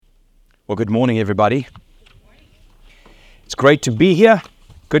Well, good morning, everybody. It's great to be here.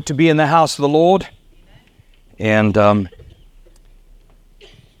 Good to be in the house of the Lord. And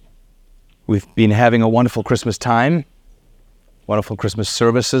we've been having a wonderful Christmas time, wonderful Christmas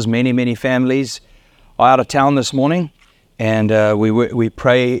services. Many families are out of town this morning. And we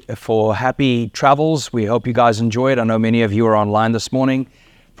pray for happy travels. We hope you guys enjoy it. I know many of you are online this morning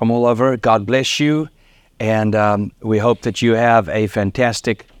from all over. God bless you. And we hope that you have a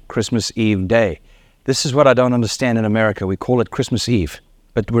fantastic Christmas Eve day. This is what I don't understand in America. We call it Christmas Eve,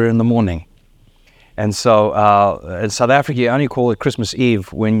 but we're in the morning. And so in South Africa, you only call it Christmas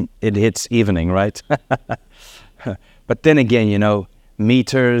Eve when it hits evening, right? But then again,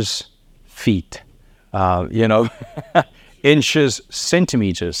 meters, feet, inches,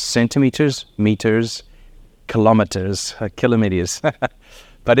 centimeters, meters, kilometers, kilometers.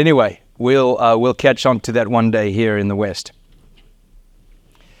 But anyway, we'll catch on to that one day here in the West.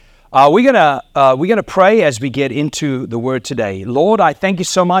 We're gonna pray as we get into the Word today. Lord, I thank you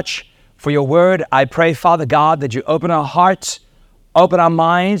so much for your Word. I pray, Father God, that you open our hearts, open our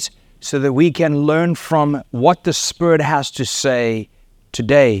minds, so that we can learn from what the Spirit has to say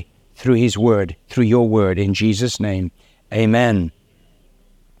today through His Word, through your Word. In Jesus' name, amen.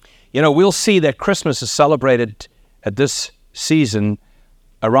 We'll see that Christmas is celebrated at this season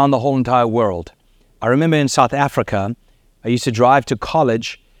around the whole entire world. I remember in South Africa, I used to drive to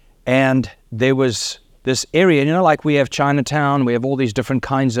college, and there was this area, like we have Chinatown, we have all these different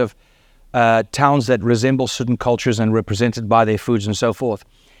kinds of towns that resemble certain cultures and represented by their foods and so forth.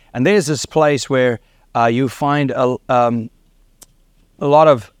 And there's this place where you find a lot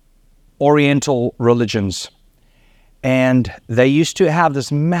of Oriental religions. And they used to have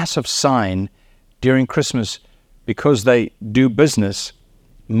this massive sign during Christmas because they do business,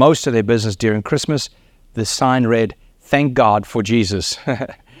 most of their business during Christmas. The sign read, "Thank God for Jesus."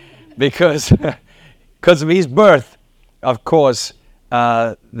 Because of his birth, of course,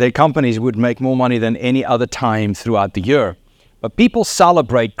 their companies would make more money than any other time throughout the year. But people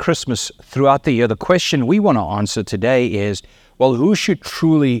celebrate Christmas throughout the year. The question we want to answer today is, well, who should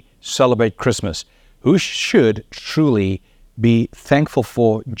truly celebrate Christmas? Who should truly be thankful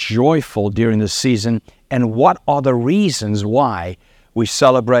for, joyful during this season? And what are the reasons why we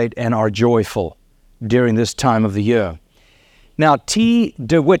celebrate and are joyful during this time of the year? Now, T.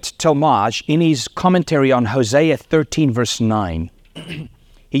 DeWitt Talmage, in his commentary on Hosea 13, verse 9,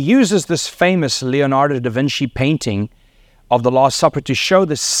 he uses this famous Leonardo da Vinci painting of the Last Supper to show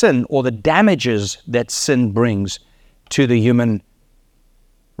the sin or the damages that sin brings to the human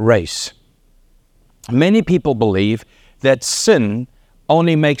race. Many people believe that sin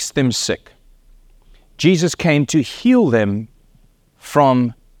only makes them sick. Jesus came to heal them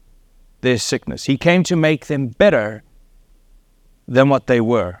from their sickness. He came to make them better than what they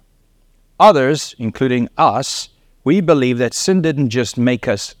were. Others, including us, we believe that sin didn't just make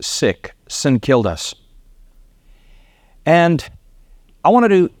us sick, sin killed us. And I wanted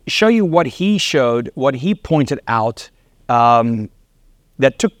to show you what he showed, what he pointed out that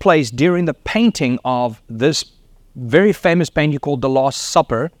took place during the painting of this very famous painting called The Last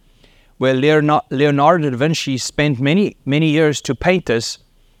Supper, where Leonardo da Vinci spent many years to paint this.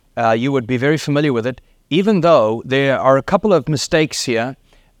 You would be very familiar with it. Even though there are a couple of mistakes here,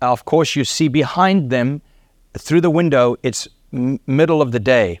 of course, you see behind them through the window, it's middle of the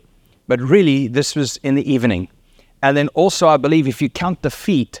day. But really, this was in the evening. And then also, I believe if you count the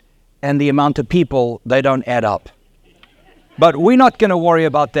feet and the amount of people, they don't add up. But we're not going to worry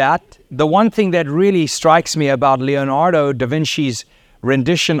about that. The one thing that really strikes me about Leonardo da Vinci's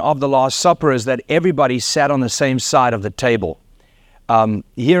rendition of the Last Supper is that everybody sat on the same side of the table.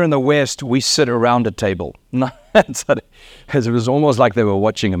 Here in the West, we sit around a table. It was almost like they were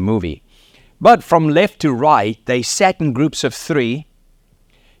watching a movie. But from left to right, they sat in groups of three.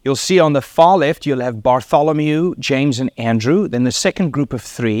 You'll see on the far left, you'll have Bartholomew, James, and Andrew. Then the second group of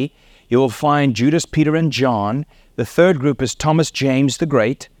three, you will find Judas, Peter, and John. The third group is Thomas, James the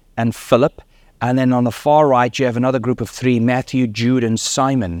Great, and Philip. And then on the far right, you have another group of three, Matthew, Jude, and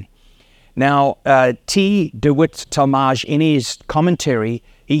Simon. Now, T. DeWitt Talmage, in his commentary,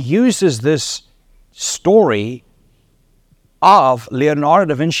 he uses this story of Leonardo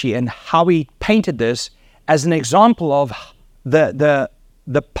da Vinci and how he painted this as an example of the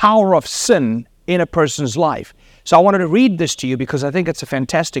power of sin in a person's life. So I wanted to read this to you because I think it's a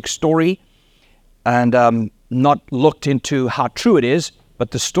fantastic story and not looked into how true it is,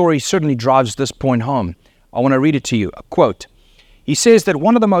 but the story certainly drives this point home. I want to read it to you. A quote. He says that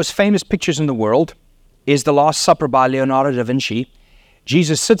one of the most famous pictures in the world is The Last Supper by Leonardo da Vinci.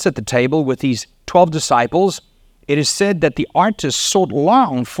 Jesus sits at the table with his 12 disciples, it is said that the artist sought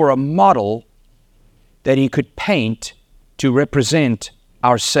long for a model that he could paint to represent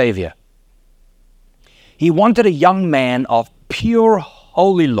our Savior. He wanted a young man of pure,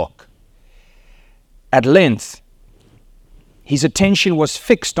 holy look. At length, his attention was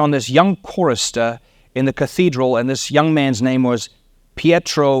fixed on this young chorister in the cathedral, and this young man's name was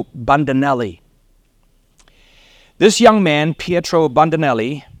Pietro Bandinelli. This young man, Pietro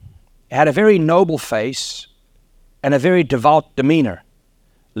Bandinelli, had a very noble face and a very devout demeanor.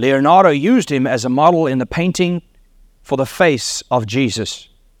 Leonardo used him as a model in the painting for the face of Jesus.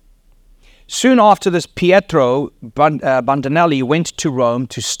 Soon after this, Pietro Bandinelli went to Rome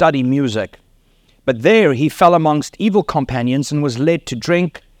to study music. But there he fell amongst evil companions and was led to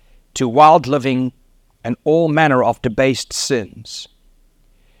drink, to wild living, and all manner of debased sins.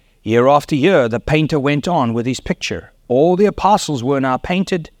 Year after year, the painter went on with his picture. All the apostles were now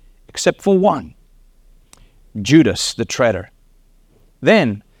painted except for one, Judas the traitor.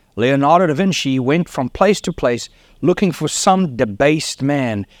 Then Leonardo da Vinci went from place to place looking for some debased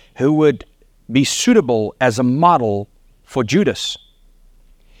man who would be suitable as a model for Judas.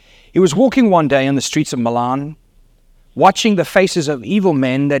 He was walking one day in the streets of Milan, watching the faces of evil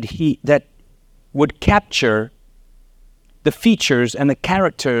men that would capture the features and the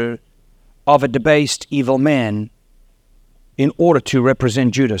character of a debased evil man in order to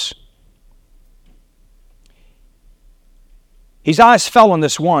represent Judas. His eyes fell on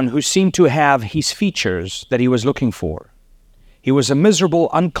this one who seemed to have his features that he was looking for. He was a miserable,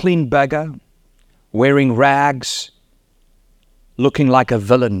 unclean beggar, wearing rags, looking like a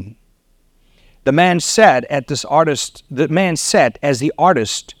villain. The man sat as the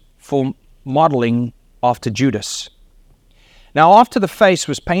artist for modeling after Judas. Now, after the face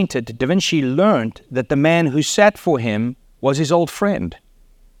was painted, Da Vinci learned that the man who sat for him was his old friend,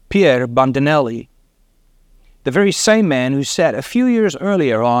 Pier Bandinelli, the very same man who sat a few years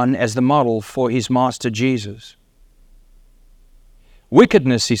earlier on as the model for his master Jesus.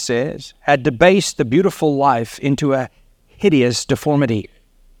 Wickedness, he says, had debased the beautiful life into a hideous deformity.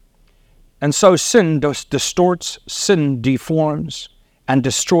 And so sin distorts, sin deforms, and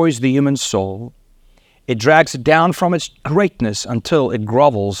destroys the human soul. It drags it down from its greatness until it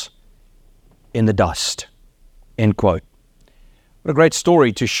grovels in the dust. End quote. What a great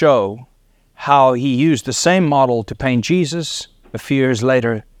story to show how he used the same model to paint Jesus. A few years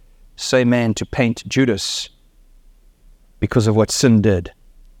later, same man to paint Judas because of what sin did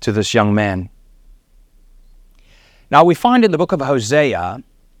to this young man. Now we find in the book of Hosea,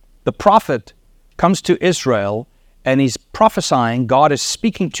 the prophet comes to Israel and he's prophesying. God is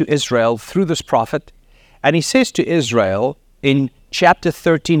speaking to Israel through this prophet. And he says to Israel in chapter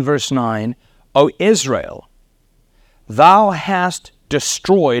 13, verse 9, O Israel, thou hast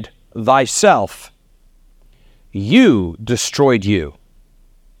destroyed thyself. You destroyed you.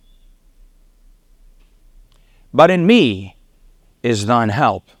 But in me is thine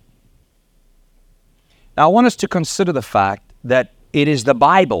help. Now I want us to consider the fact that it is the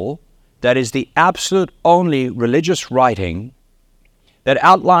Bible that is the absolute only religious writing that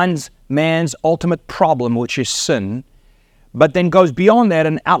outlines man's ultimate problem, which is sin, but then goes beyond that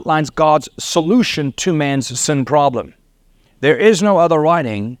and outlines God's solution to man's sin problem. There is no other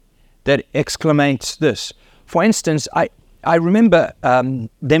writing that exclamates this. For instance, I remember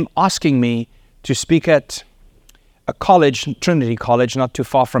them asking me to speak at a college, Trinity College, not too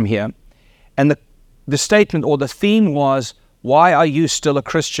far from here, and the statement or the theme was, why are you still a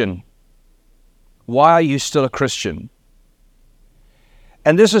Christian? Why are you still a Christian?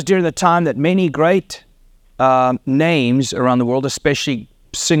 And this was during the time that many great names around the world, especially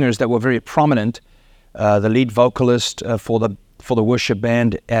singers that were very prominent, the lead vocalist for the worship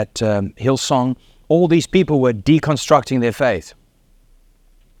band at Hillsong, all these people were deconstructing their faith.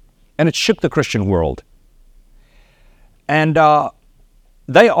 And it shook the Christian world. And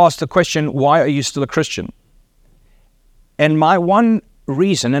they asked the question, why are you still a Christian? And my one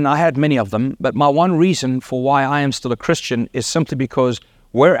reason, and I had many of them, but my one reason for why I am still a Christian is simply because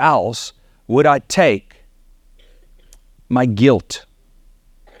where else would I take my guilt?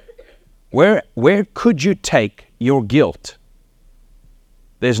 Where could you take your guilt?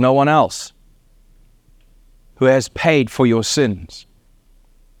 There's no one else who has paid for your sins.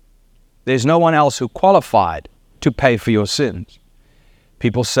 There's no one else who qualified to pay for your sins.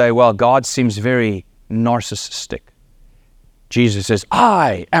 People say, well, God seems very narcissistic. Jesus says,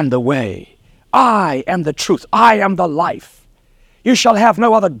 I am the way, I am the truth, I am the life. You shall have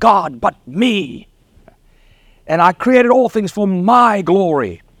no other God but me. And I created all things for my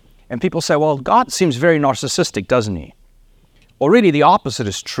glory. And people say, well, God seems very narcissistic, doesn't he? Well, really, the opposite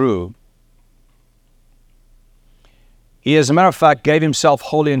is true. He, as a matter of fact, gave himself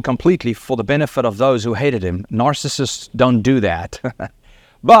wholly and completely for the benefit of those who hated him. Narcissists don't do that.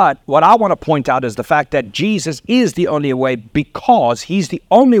 But what I want to point out is the fact that Jesus is the only way because he's the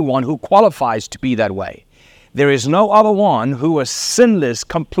only one who qualifies to be that way. There is no other one who was sinless,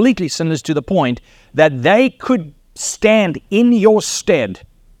 completely sinless to the point that they could stand in your stead.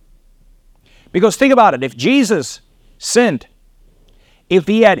 Because think about it, if Jesus sinned, if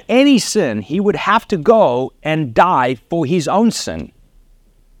he had any sin, he would have to go and die for his own sin.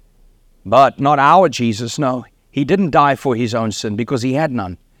 But not our Jesus, no. He didn't die for his own sin because he had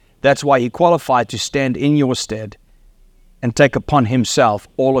none. That's why he qualified to stand in your stead and take upon himself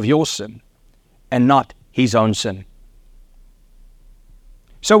all of your sin and not his own sin.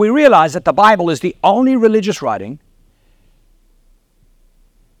 So we realize that the Bible is the only religious writing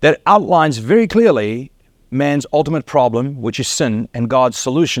that outlines very clearly man's ultimate problem, which is sin, and God's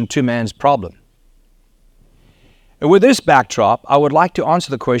solution to man's problem. And with this backdrop, I would like to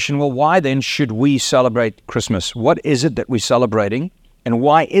answer the question, well, why then should we celebrate Christmas? What is it that we're celebrating? And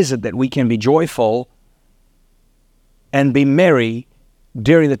why is it that we can be joyful and be merry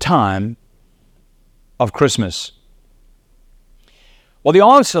during the time of Christmas? Well, the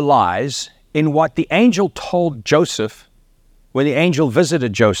answer lies in what the angel told Joseph when the angel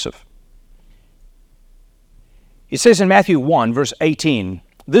visited Joseph. It says in Matthew 1, verse 18,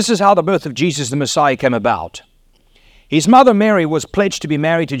 "This is how the birth of Jesus the Messiah came about. His mother Mary was pledged to be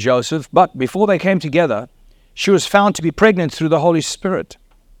married to Joseph, but before they came together, she was found to be pregnant through the Holy Spirit.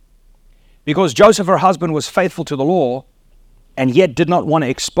 Because Joseph, her husband, was faithful to the law and yet did not want to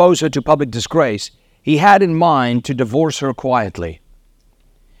expose her to public disgrace, he had in mind to divorce her quietly.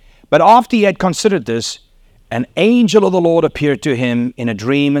 But after he had considered this, an angel of the Lord appeared to him in a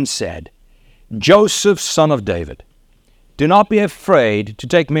dream and said, 'Joseph, son of David, do not be afraid to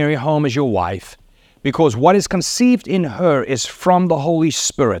take Mary home as your wife, because what is conceived in her is from the Holy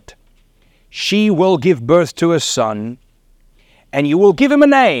Spirit. She will give birth to a son, and you will give him a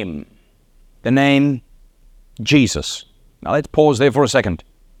name, the name Jesus.'" Now let's pause there for a second.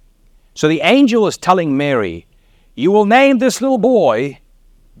 So the angel is telling Mary, you will name this little boy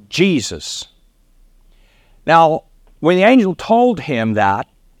Jesus. Now, when the angel told him that,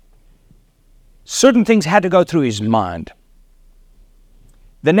 certain things had to go through his mind.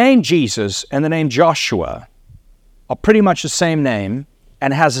 The name Jesus and the name Joshua are pretty much the same name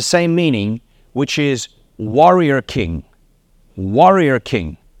and has the same meaning, which is warrior king. Warrior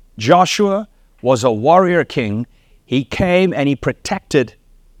king. Joshua was a warrior king. He came and he protected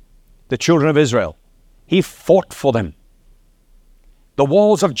the children of Israel. He fought for them. The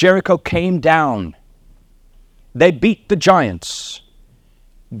walls of Jericho came down. They beat the giants.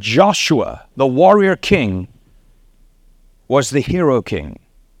 Joshua, the warrior king, was the hero king.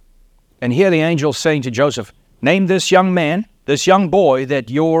 And here the angel saying to Joseph, name this young man, this young boy that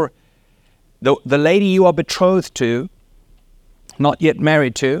the lady you are betrothed to, not yet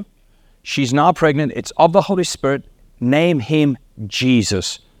married to, she's now pregnant, it's of the Holy Spirit, name him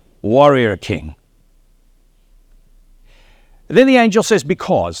Jesus, warrior king. Then the angel says,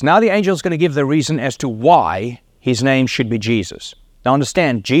 because. Now the angel is going to give the reason as to why his name should be Jesus. Now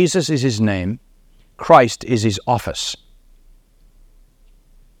understand, Jesus is his name, Christ is his office.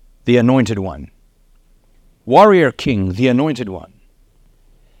 The anointed one. Warrior king, the anointed one.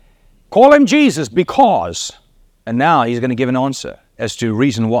 Call him Jesus because, and now he's going to give an answer as to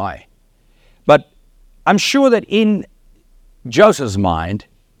reason why. But I'm sure that in Joseph's mind,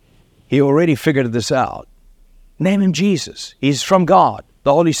 he already figured this out. Name him Jesus. He's from God.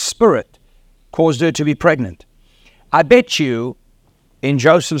 The Holy Spirit caused her to be pregnant. I bet you, in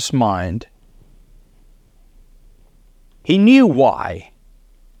Joseph's mind, he knew why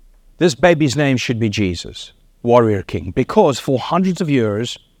this baby's name should be Jesus, warrior king, because for hundreds of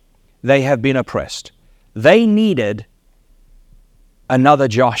years, they have been oppressed. They needed another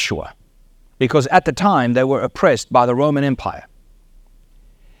Joshua, because at the time, they were oppressed by the Roman Empire.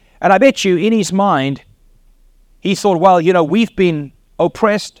 And I bet you, in his mind, he thought, well, we've been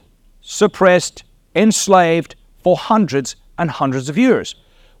oppressed, suppressed, enslaved for hundreds and hundreds of years.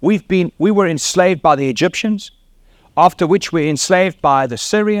 We were enslaved by the Egyptians, after which we were enslaved by the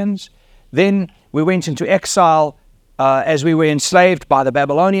Syrians. Then we went into exile as we were enslaved by the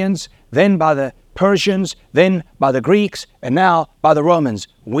Babylonians, then by the Persians, then by the Greeks, and now by the Romans.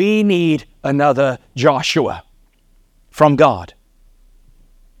 We need another Joshua from God.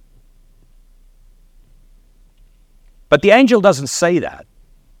 But the angel doesn't say that.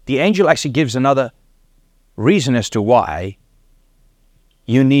 The angel actually gives another reason as to why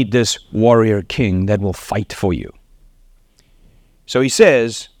you need this warrior king that will fight for you. So he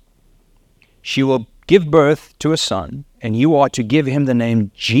says, she will give birth to a son, and you are to give him the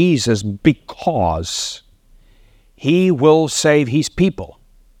name Jesus because he will save his people.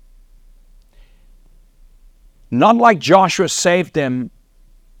 Not like Joshua saved them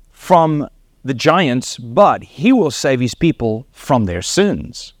from the giants, but he will save his people from their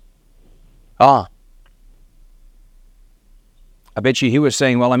sins. I bet you he was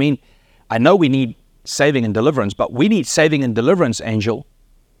saying, well, I know we need saving and deliverance, but we need saving and deliverance, angel,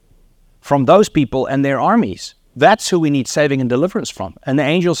 from those people and their armies. That's who we need saving and deliverance from. And the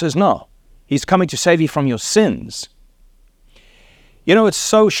angel says, no, he's coming to save you from your sins. You know, it's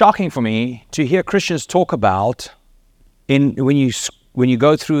so shocking for me to hear Christians talk about, when you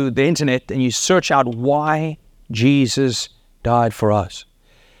go through the internet and you search out why Jesus died for us.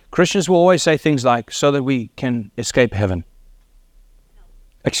 Christians will always say things like, so that we can escape heaven.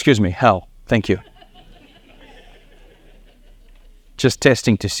 Excuse me, hell. Thank you. Just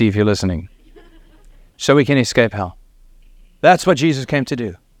testing to see if you're listening. So we can escape hell. That's what Jesus came to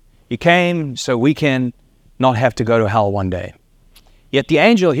do. He came so we can not have to go to hell one day. Yet the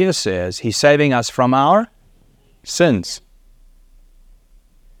angel here says he's saving us from our sins.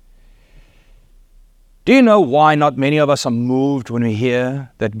 Do you know why not many of us are moved when we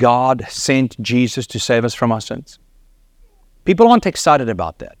hear that God sent Jesus to save us from our sins? People aren't excited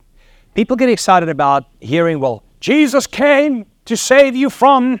about that. People get excited about hearing, well, Jesus came to save you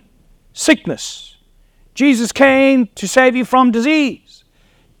from sickness. Jesus came to save you from disease.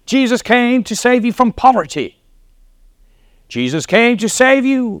 Jesus came to save you from poverty. Jesus came to save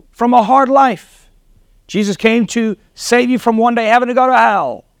you from a hard life. Jesus came to save you from one day having to go to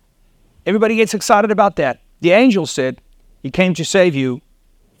hell. Everybody gets excited about that. The angel said he came to save you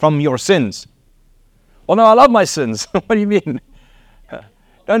from your sins. Well, no, I love my sins. What do you mean?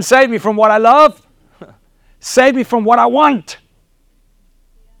 Don't save me from what I love. Save me from what I want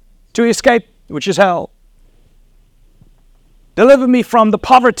to escape, which is hell. Deliver me from the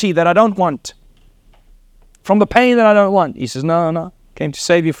poverty that I don't want, from the pain that I don't want. He says, no, came to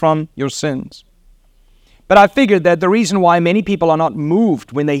save you from your sins. But I figured that the reason why many people are not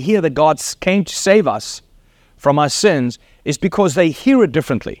moved when they hear that God came to save us from our sins is because they hear it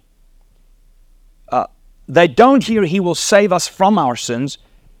differently. They don't hear he will save us from our sins.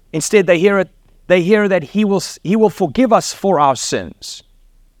 Instead, they hear that he will forgive us for our sins.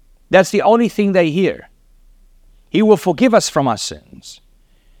 That's the only thing they hear. He will forgive us from our sins.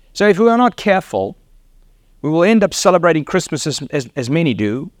 So if we are not careful, we will end up celebrating Christmas as many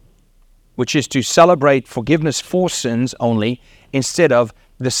do, which is to celebrate forgiveness for sins only instead of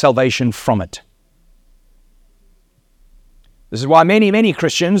the salvation from it. This is why many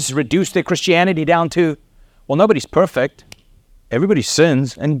Christians reduce their Christianity down to, well, nobody's perfect. Everybody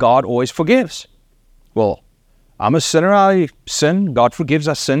sins, and God always forgives. Well, I'm a sinner, I sin, God forgives,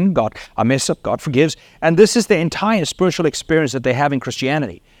 I sin, I mess up, God forgives. And this is the entire spiritual experience that they have in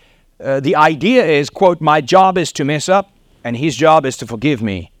Christianity. The idea is, quote, my job is to mess up, and his job is to forgive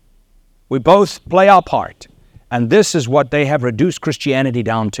me. We both play our part. And this is what they have reduced Christianity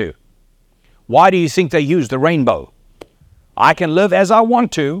down to. Why do you think they use the rainbow? I can live as I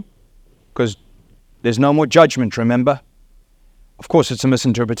want to, because there's no more judgment, remember? Of course, it's a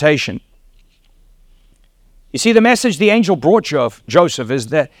misinterpretation. You see, the message the angel brought Joseph is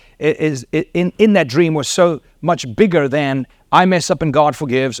that in that dream was so much bigger than I mess up and God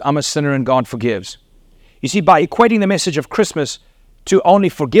forgives, I'm a sinner and God forgives. You see, by equating the message of Christmas to only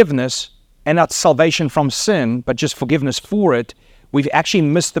forgiveness and not salvation from sin, but just forgiveness for it, we've actually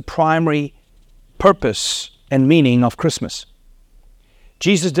missed the primary purpose and meaning of Christmas.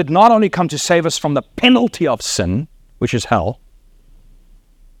 Jesus did not only come to save us from the penalty of sin, which is hell,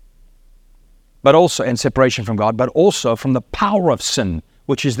 but also, and separation from God, but also from the power of sin,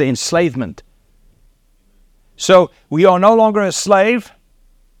 which is the enslavement. So we are no longer a slave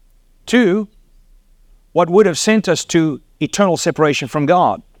to what would have sent us to eternal separation from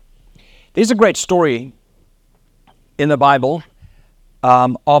God. There's a great story in the Bible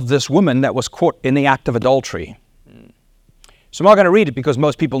of this woman that was caught in the act of adultery. So I'm not going to read it because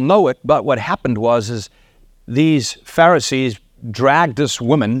most people know it, but what happened was these Pharisees dragged this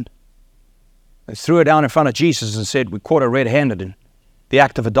woman, threw her down in front of Jesus and said, we caught her red-handed in the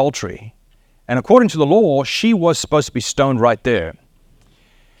act of adultery. And according to the law, she was supposed to be stoned right there.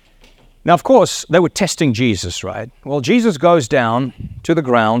 Now, of course, they were testing Jesus, right? Well, Jesus goes down to the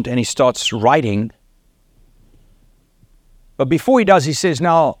ground and he starts writing. But before he does, he says,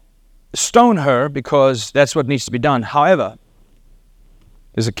 now, stone her because that's what needs to be done. However,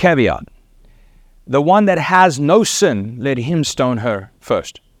 there's a caveat. The one that has no sin, let him stone her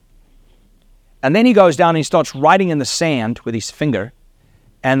first. And then he goes down and he starts writing in the sand with his finger.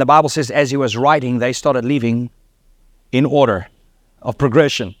 And the Bible says as he was writing, they started leaving in order of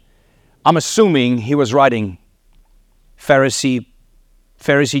progression. I'm assuming he was writing Pharisee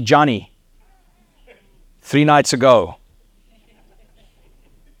Johnny 3 nights ago.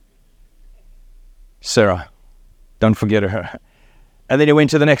 Sarah, don't forget her. And then he went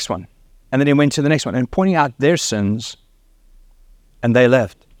to the next one. And then he went to the next one and pointing out their sins, and they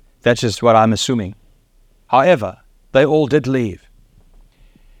left. That's just what I'm assuming. However, they all did leave.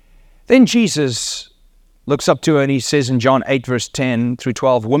 Then Jesus looks up to her and he says in John 8 verse 10 through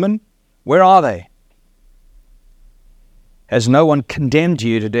 12, "Woman, where are they? Has no one condemned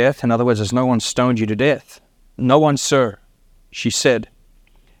you to death?" In other words, has no one stoned you to death? "No one, sir," she said.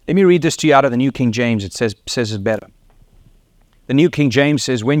 Let me read this to you out of the New King James. It says it better. The New King James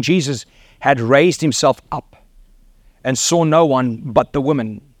says, "When Jesus had raised himself up and saw no one but the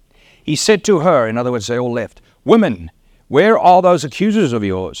woman, he said to her," in other words, they all left, "Woman, where are those accusers of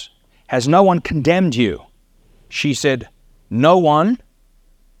yours? Has no one condemned you?" She said, "No one,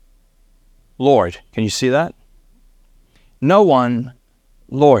 Lord." Can you see that? "No one,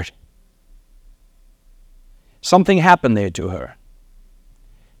 Lord." Something happened there to her.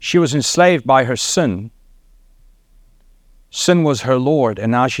 She was enslaved by her sin. Sin was her Lord,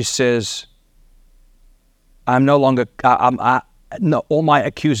 and now she says, "I'm no longer, no, all my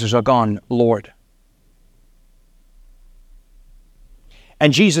accusers are gone, Lord."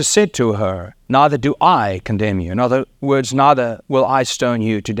 And Jesus said to her, "Neither do I condemn you." In other words, neither will I stone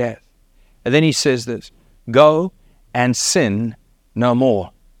you to death. And then he says this, "Go and sin no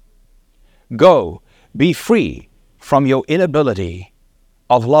more." Go, be free from your inability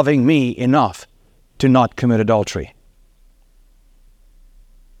of loving me enough to not commit adultery.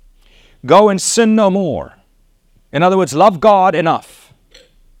 Go and sin no more. In other words, love God enough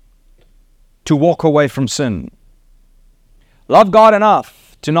to walk away from sin. Love God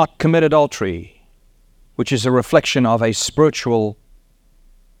enough to not commit adultery, which is a reflection of a spiritual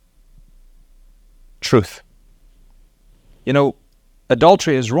truth. You know,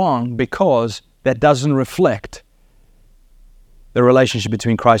 adultery is wrong because that doesn't reflect the relationship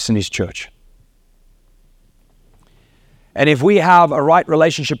between Christ and His church. And if we have a right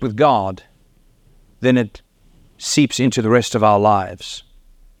relationship with God, then it seeps into the rest of our lives.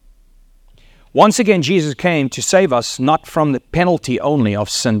 Once again, Jesus came to save us not from the penalty only of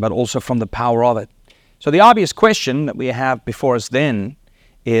sin, but also from the power of it. So the obvious question that we have before us then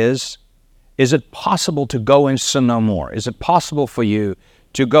is it possible to go and sin no more? Is it possible for you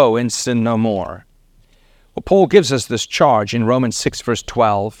to go and sin no more? Well, Paul gives us this charge in Romans 6 verse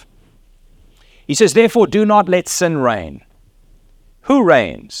 12. He says, "Therefore do not let sin reign." Who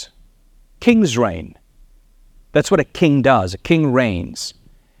reigns? Kings reign. That's what a king does. A king reigns.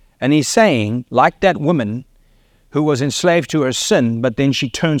 And he's saying, like that woman who was enslaved to her sin, but then she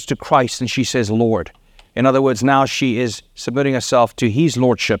turns to Christ and she says, "Lord." In other words, now she is submitting herself to His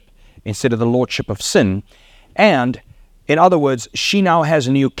lordship instead of the lordship of sin. And in other words, she now has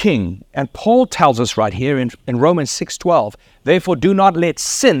a new king. And Paul tells us right here in Romans 6:12, "Therefore do not let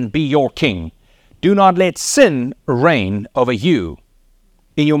sin be your king. Do not let sin reign over you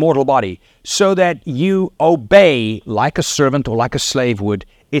in your mortal body, so that you obey like a servant or like a slave would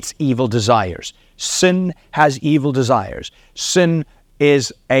its evil desires." Sin has evil desires. Sin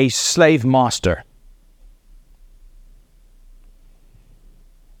is a slave master.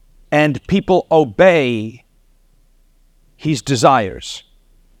 And people obey his desires,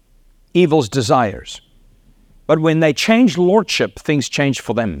 evil's desires. But when they change lordship, things change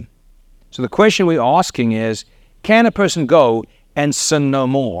for them. So the question we're asking is, can a person go and sin no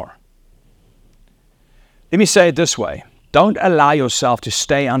more? Let me say it this way. Don't allow yourself to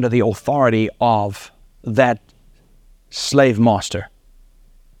stay under the authority of that slave master.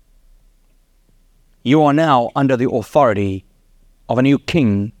 You are now under the authority of a new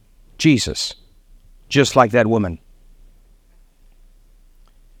king, Jesus, just like that woman.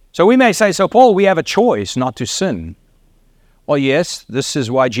 So we may say, "So Paul, we have a choice not to sin." Well, yes, this is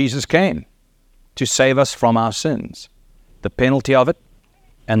why Jesus came, to save us from our sins, the penalty of it,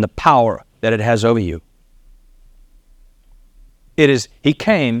 and the power that it has over you. He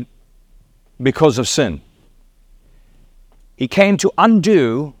came because of sin. He came to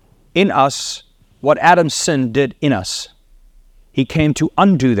undo in us what Adam's sin did in us. He came to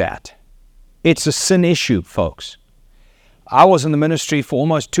undo that. It's a sin issue, folks. I was in the ministry for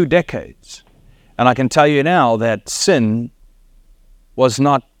almost 2 decades, and I can tell you now that sin was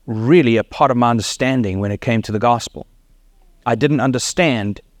not really a part of my understanding when it came to the gospel. I didn't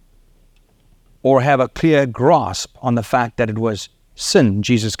understand or have a clear grasp on the fact that it was sin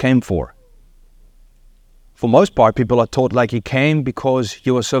Jesus came for. For most part, people are taught like He came because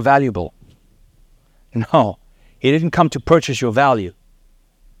you were so valuable. No, He didn't come to purchase your value.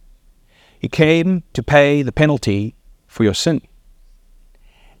 He came to pay the penalty for your sin.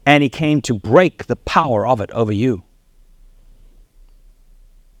 And He came to break the power of it over you.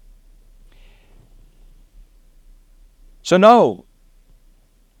 So no,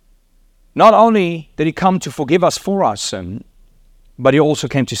 not only did He come to forgive us for our sin, but He also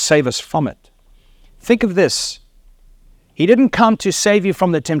came to save us from it. Think of this. He didn't come to save you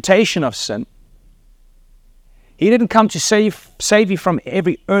from the temptation of sin. He didn't come to save you from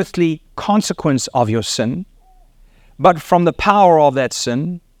every earthly consequence of your sin, but from the power of that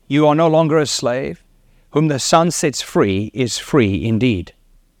sin. You are no longer a slave. Whom the Son sets free is free indeed.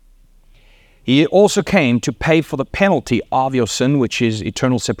 He also came to pay for the penalty of your sin, which is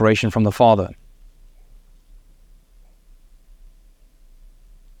eternal separation from the Father.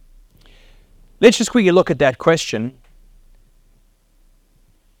 Let's just quickly look at that question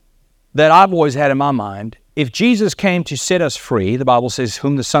that I've always had in my mind. If Jesus came to set us free, the Bible says,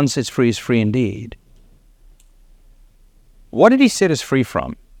 whom the Son sets free is free indeed. What did He set us free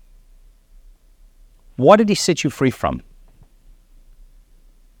from? What did He set you free from?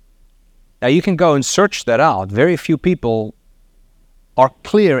 Now you can go and search that out. Very few people are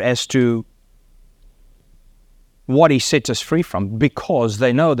clear as to what He sets us free from, because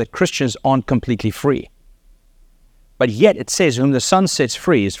they know that Christians aren't completely free. But yet it says, whom the Son sets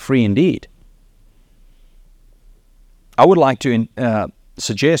free is free indeed. I would like to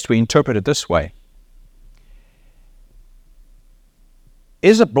suggest we interpret it this way.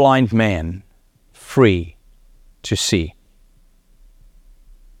 Is a blind man free to see?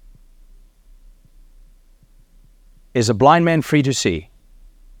 Is a blind man free to see?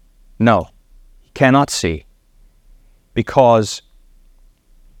 No, he cannot see, because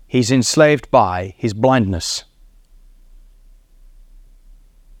he's enslaved by his blindness.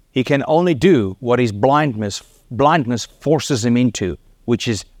 He can only do what his blindness forces him into, which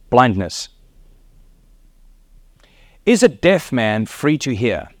is blindness. Is a deaf man free to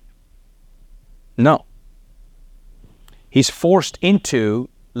hear? No. He's forced into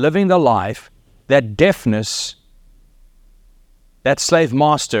living the life that deafness, that slave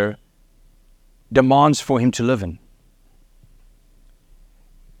master, demands for him to live in.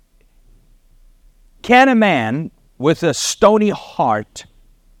 Can a man with a stony heart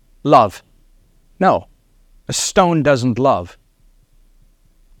love? No. A stone doesn't love.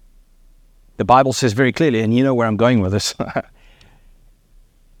 The Bible says very clearly, and you know where I'm going with this,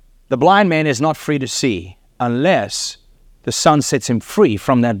 the blind man is not free to see unless the Son sets him free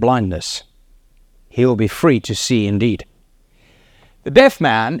from that blindness. He will be free to see indeed. The deaf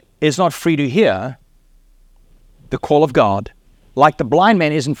man is not free to hear the call of God, like the blind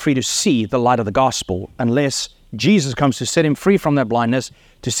man isn't free to see the light of the gospel unless Jesus comes to set him free from that blindness,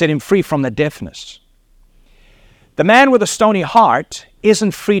 to set him free from that deafness. The man with a stony heart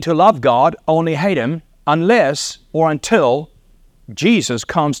isn't free to love God, only hate Him, unless or until Jesus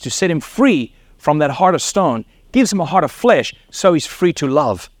comes to set him free from that heart of stone, gives him a heart of flesh, so he's free to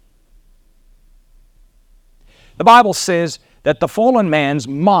love. The Bible says that the fallen man's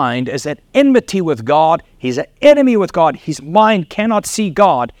mind is at enmity with God. He's an enemy with God. His mind cannot see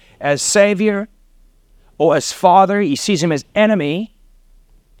God as Savior or as Father. He sees Him as enemy.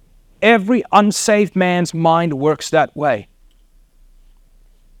 Every unsaved man's mind works that way.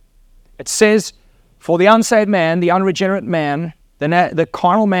 It says, for the unsaved man, the unregenerate man, the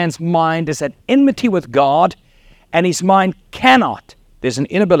carnal man's mind is at enmity with God, and his mind cannot, there's an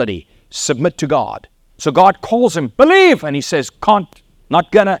inability, submit to God. So God calls him, believe, and he says, can't,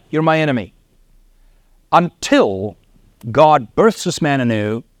 not gonna, you're my enemy. Until God births this man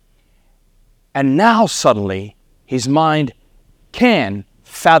anew, and now suddenly his mind can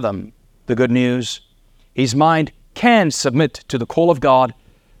fathom the good news. His mind can submit to the call of God,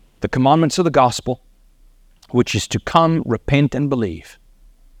 the commandments of the gospel, which is to come, repent, and believe.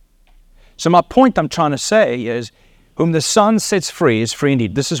 So my point I'm trying to say is, whom the Son sets free is free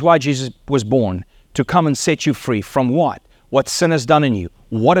indeed. This is why Jesus was born, to come and set you free from what? What sin has done in you.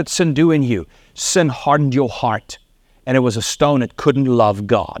 What did sin do in you? Sin hardened your heart, and it was a stone that couldn't love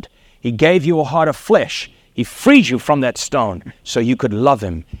God. He gave you a heart of flesh. He freed you from that stone so you could love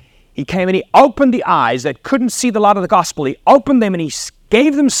Him. He came and He opened the eyes that couldn't see the light of the gospel. He opened them and He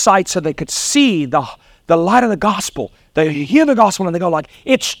gave them sight so they could see the light of the gospel. They hear the gospel and they go like,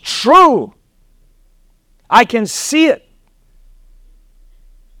 it's true. I can see it.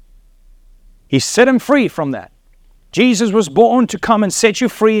 He set them free from that. Jesus was born to come and set you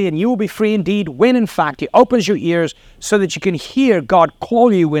free, and you will be free indeed when in fact He opens your ears so that you can hear God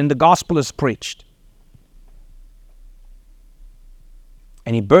call you when the gospel is preached.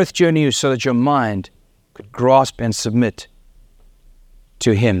 And He birthed you anew so that your mind could grasp and submit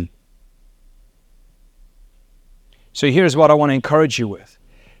to Him. So here's what I want to encourage you with.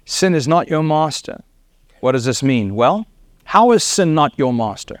 Sin is not your master. What does this mean? Well, how is sin not your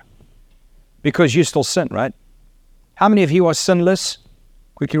master? Because you still sin, right? How many of you are sinless?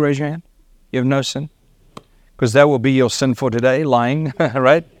 Quickly raise your hand. You have no sin? Because that will be your sin for today, lying,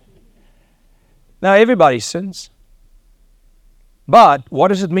 right? Now, everybody sins. But what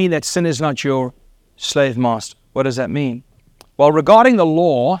does it mean that sin is not your slave master? What does that mean? Well, regarding the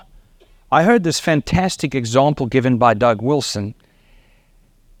law, I heard this fantastic example given by Doug Wilson,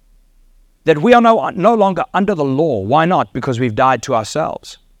 that we are no longer under the law. Why not? Because we've died to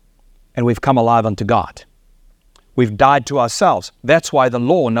ourselves and we've come alive unto God. We've died to ourselves. That's why the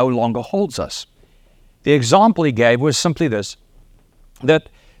law no longer holds us. The example he gave was simply this, that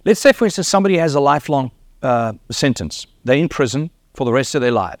let's say, for instance, somebody has a lifelong sentence. They're in prison for the rest of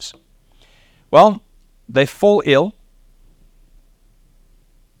their lives. Well, they fall ill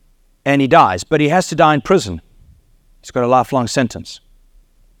and he dies, but he has to die in prison. He's got a lifelong sentence.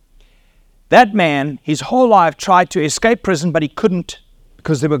 That man, his whole life, tried to escape prison, but he couldn't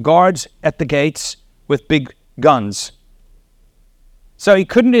because there were guards at the gates with big guns. So he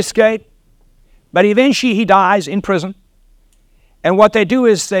couldn't escape, but eventually he dies in prison. And what they do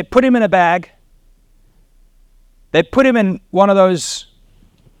is they put him in a bag. They put him in one of those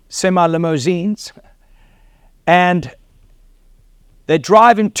semi-limousines, and they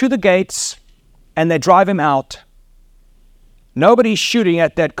drive him to the gates, and they drive him out. Nobody's shooting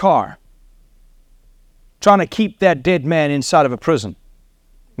at that car, trying to keep that dead man inside of a prison.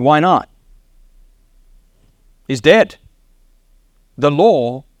 Why not? He's dead. The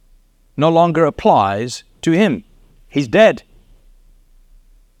law no longer applies to him. He's dead.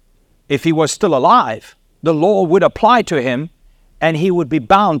 If he was still alive, the law would apply to him and he would be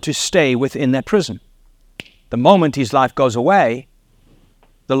bound to stay within that prison. The moment his life goes away,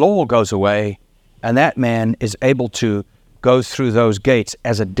 the law goes away, and that man is able to go through those gates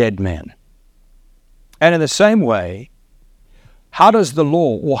as a dead man. And in the same way, how does the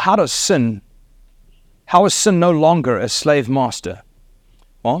law, or how is sin no longer a slave master?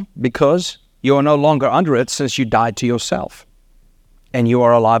 Well, because you are no longer under it since you died to yourself and you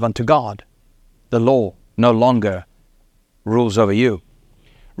are alive unto God. The law no longer rules over you.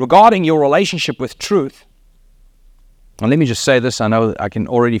 Regarding your relationship with truth, and let me just say this, I know I can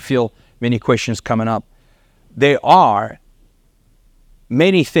already feel many questions coming up. There are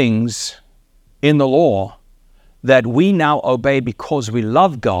many things in the law that we now obey because we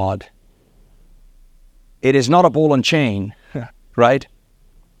love God. It is not a ball and chain, right?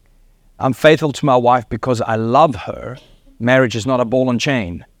 I'm faithful to my wife because I love her. Marriage is not a ball and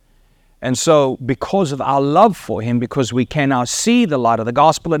chain. And so because of our love for Him, because we can now see the light of the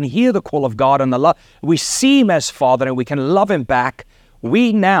gospel and hear the call of God and the love, we see Him as Father and we can love Him back,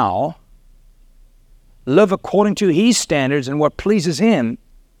 we now live according to His standards and what pleases Him.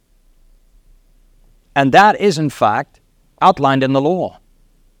 And that is, in fact, outlined in the law.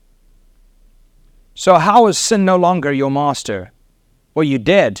 So how is sin no longer your master? Well, you're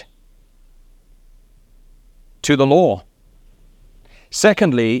dead to the law.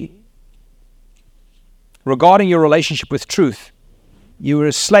 Secondly, regarding your relationship with truth, you were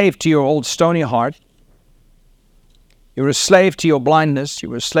a slave to your old stony heart. You were a slave to your blindness. You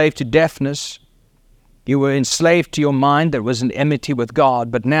were a slave to deafness. You were enslaved to your mind that was in enmity with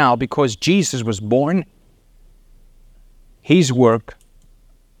God. But now, because Jesus was born, His work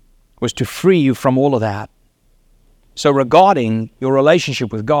was to free you from all of that. So regarding your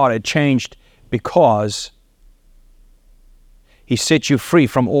relationship with God, it changed because He set you free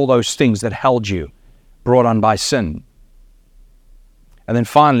from all those things that held you, brought on by sin. And then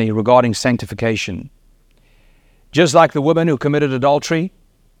finally, regarding sanctification, just like the woman who committed adultery,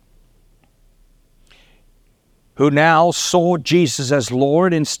 who now saw Jesus as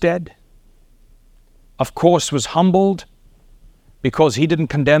Lord instead, of course was humbled because He didn't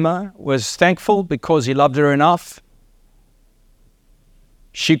condemn her, was thankful because He loved her enough,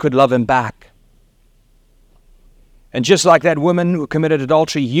 she could love Him back. And just like that woman who committed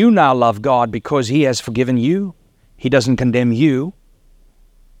adultery, you now love God because He has forgiven you. He doesn't condemn you.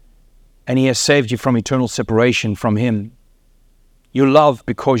 And He has saved you from eternal separation from Him. You love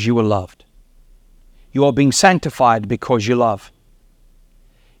because you were loved. You are being sanctified because you love.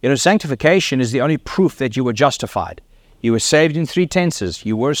 You know, sanctification is the only proof that you were justified. You were saved in 3 tenses.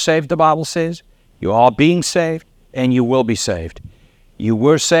 You were saved, the Bible says. You are being saved, and you will be saved. You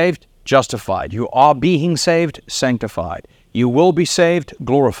were saved, justified. You are being saved, sanctified. You will be saved,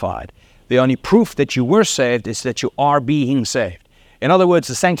 glorified. The only proof that you were saved is that you are being saved. In other words,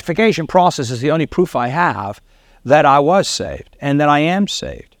 the sanctification process is the only proof I have that I was saved and that I am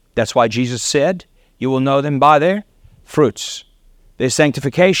saved. That's why Jesus said, you will know them by their fruits. Their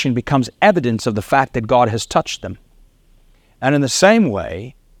sanctification becomes evidence of the fact that God has touched them. And in the same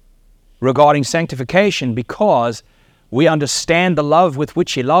way, regarding sanctification, because we understand the love with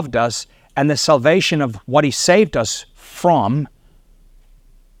which He loved us and the salvation of what He saved us from,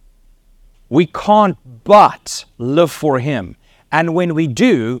 we can't but live for Him. And when we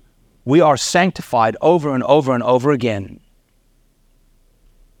do, we are sanctified over and over and over again.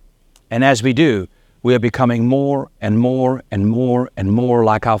 And as we do, we are becoming more and more and more and more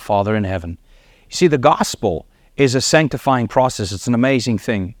like our Father in heaven. You see, the gospel is a sanctifying process. It's an amazing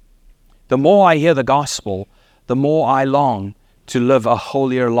thing. The more I hear the gospel, the more I long to live a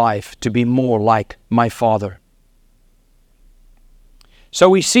holier life, to be more like my Father. So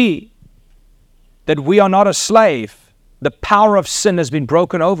we see that we are not a slave. The power of sin has been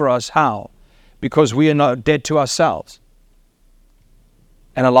broken over us. How? Because we are not dead to ourselves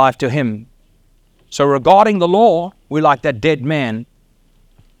and alive to Him. So regarding the law, we're like that dead man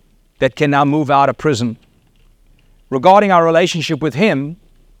that can now move out of prison. Regarding our relationship with Him,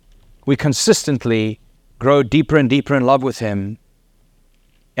 we consistently grow deeper and deeper in love with Him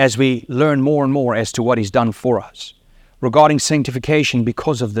as we learn more and more as to what He's done for us. Regarding sanctification,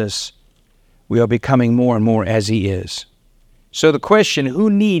 because of this, we are becoming more and more as He is. So the question, who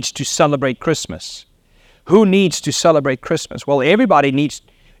needs to celebrate Christmas? Who needs to celebrate Christmas? Well, everybody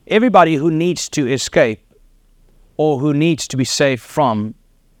who needs to escape or who needs to be saved from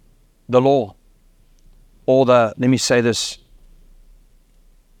the law or let me say this,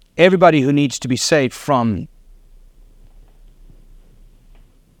 everybody who needs to be saved from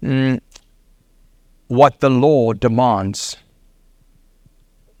what the law demands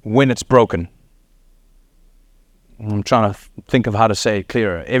when it's broken. I'm trying to think of how to say it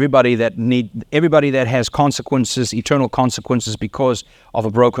clearer. Everybody that has consequences, eternal consequences because of a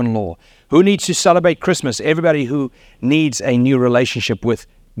broken law. Who needs to celebrate Christmas? Everybody who needs a new relationship with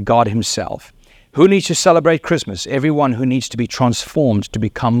God Himself. Who needs to celebrate Christmas? Everyone who needs to be transformed to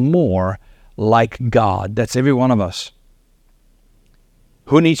become more like God. That's every one of us.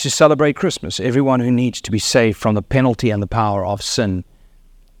 Who needs to celebrate Christmas? Everyone who needs to be saved from the penalty and the power of sin.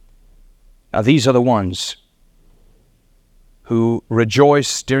 Now, these are the ones who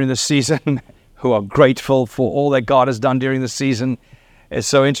rejoice during the season, who are grateful for all that God has done during the season. It's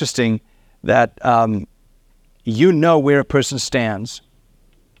so interesting that you know where a person stands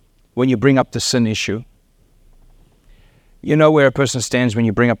when you bring up the sin issue. You know where a person stands when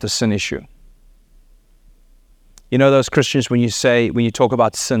you bring up the sin issue. You know those Christians when you talk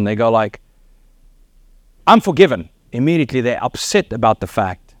about sin, they go like, I'm forgiven. Immediately they're upset about the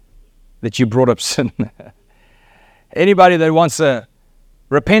fact that you brought up sin. Anybody that wants a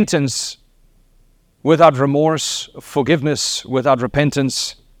repentance without remorse, forgiveness without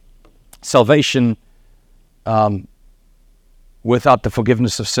repentance, salvation without the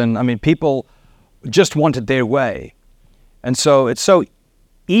forgiveness of sin. I mean, people just want it their way. And so it's so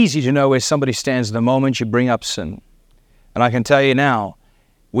easy to know where somebody stands the moment you bring up sin. And I can tell you now,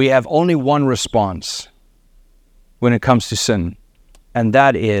 we have only one response when it comes to sin, and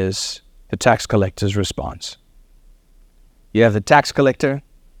that is the tax collector's response. You have the tax collector,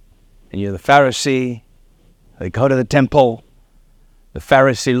 and you're the Pharisee. They go to the temple. The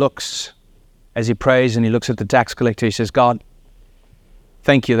Pharisee looks as he prays, and he looks at the tax collector. He says, God,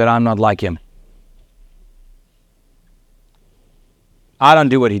 thank you that I'm not like him. I don't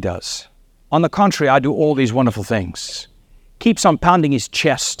do what he does. On the contrary, I do all these wonderful things. Keeps on pounding his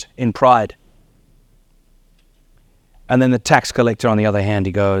chest in pride. And then the tax collector, on the other hand,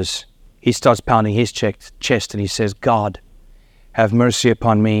 he starts pounding his chest and he says, God, have mercy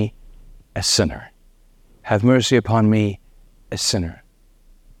upon me, a sinner. Have mercy upon me, a sinner.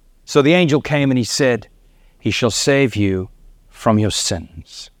 So the angel came and he said, He shall save you from your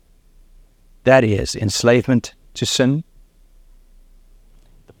sins. That is enslavement to sin,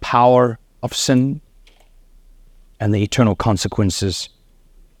 the power of sin, and the eternal consequences,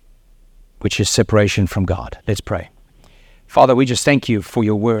 which is separation from God. Let's pray. Father, we just thank you for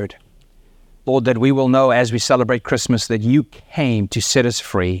your word. Lord, that we will know as we celebrate Christmas that you came to set us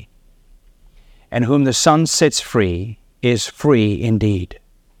free, and whom the Son sets free is free indeed.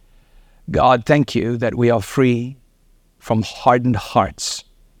 God, thank you that we are free from hardened hearts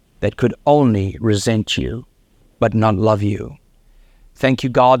that could only resent you but not love you. Thank you,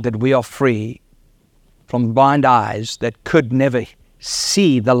 God, that we are free from blind eyes that could never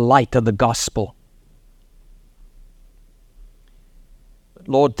see the light of the gospel.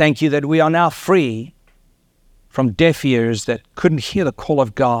 Lord, thank you that we are now free from deaf ears that couldn't hear the call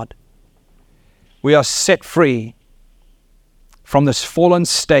of God. We are set free from this fallen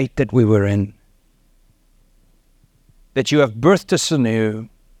state that we were in. That you have birthed us anew,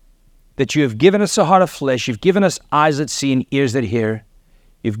 that you have given us a heart of flesh, you've given us eyes that see and ears that hear.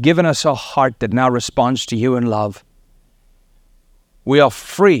 You've given us a heart that now responds to you in love. We are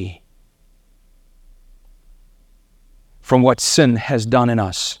free from what sin has done in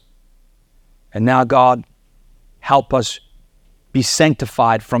us. And now, God, help us be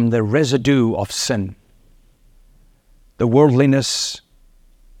sanctified from the residue of sin, the worldliness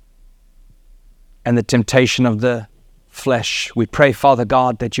and the temptation of the flesh. We pray, Father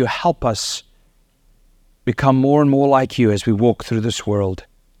God, that you help us become more and more like you as we walk through this world.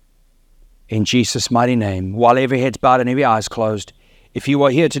 In Jesus' mighty name, while every head's bowed and every eye's closed, if you are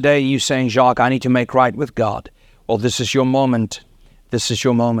here today, you saying, Jacques, I need to make right with God. Well, this is your moment. This is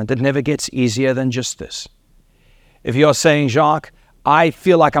your moment. It never gets easier than just this. If you're saying, Jacques, I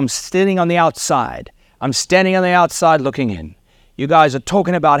feel like I'm standing on the outside. I'm standing on the outside looking in. You guys are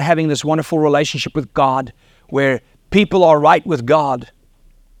talking about having this wonderful relationship with God where people are right with God.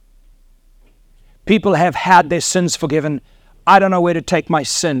 People have had their sins forgiven. I don't know where to take my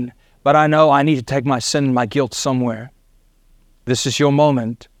sin, but I know I need to take my sin and my guilt somewhere. This is your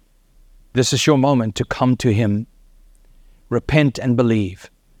moment. This is your moment to come to Him. Repent and believe.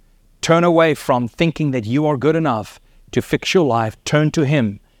 Turn away from thinking that you are good enough to fix your life. Turn to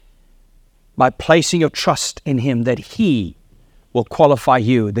Him by placing your trust in Him that He will qualify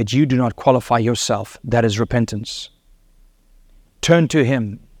you, that you do not qualify yourself. That is repentance. Turn to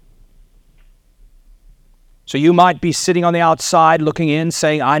Him. So you might be sitting on the outside looking in,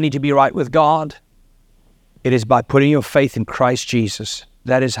 saying, I need to be right with God. It is by putting your faith in Christ Jesus.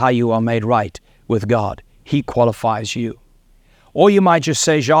 That is how you are made right with God. He qualifies you. Or you might just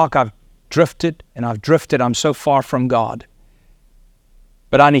say, Jacques, I've drifted. I'm so far from God.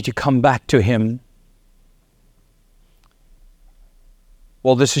 But I need to come back to Him.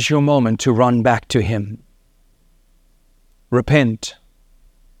 Well, this is your moment to run back to Him. Repent.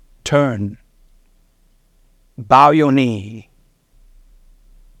 Turn. Bow your knee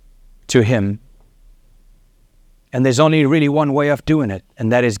to Him. And there's only really one way of doing it,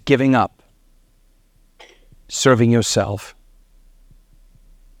 and that is giving up, serving yourself.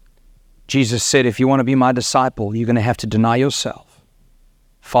 Jesus said, if you want to be my disciple, you're going to have to deny yourself.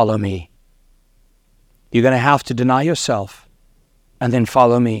 Follow me. You're going to have to deny yourself and then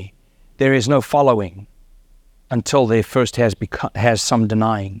follow me. There is no following until there first has some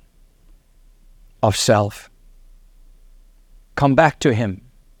denying of self. Come back to Him.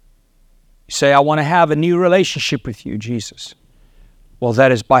 You say, I want to have a new relationship with you, Jesus. Well,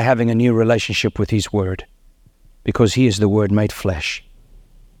 that is by having a new relationship with His Word, because He is the Word made flesh.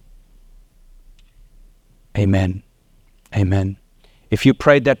 Amen. Amen. If you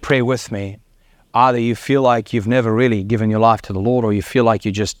prayed that prayer with me, either you feel like you've never really given your life to the Lord, or you feel like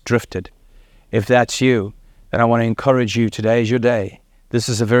you just drifted. If that's you, then I want to encourage you, today is your day. This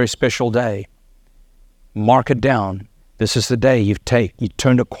is a very special day. Mark it down. This is the day you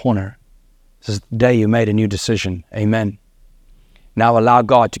turned a corner. This is the day you made a new decision. Amen. Now allow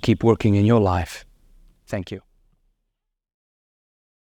God to keep working in your life. Thank you.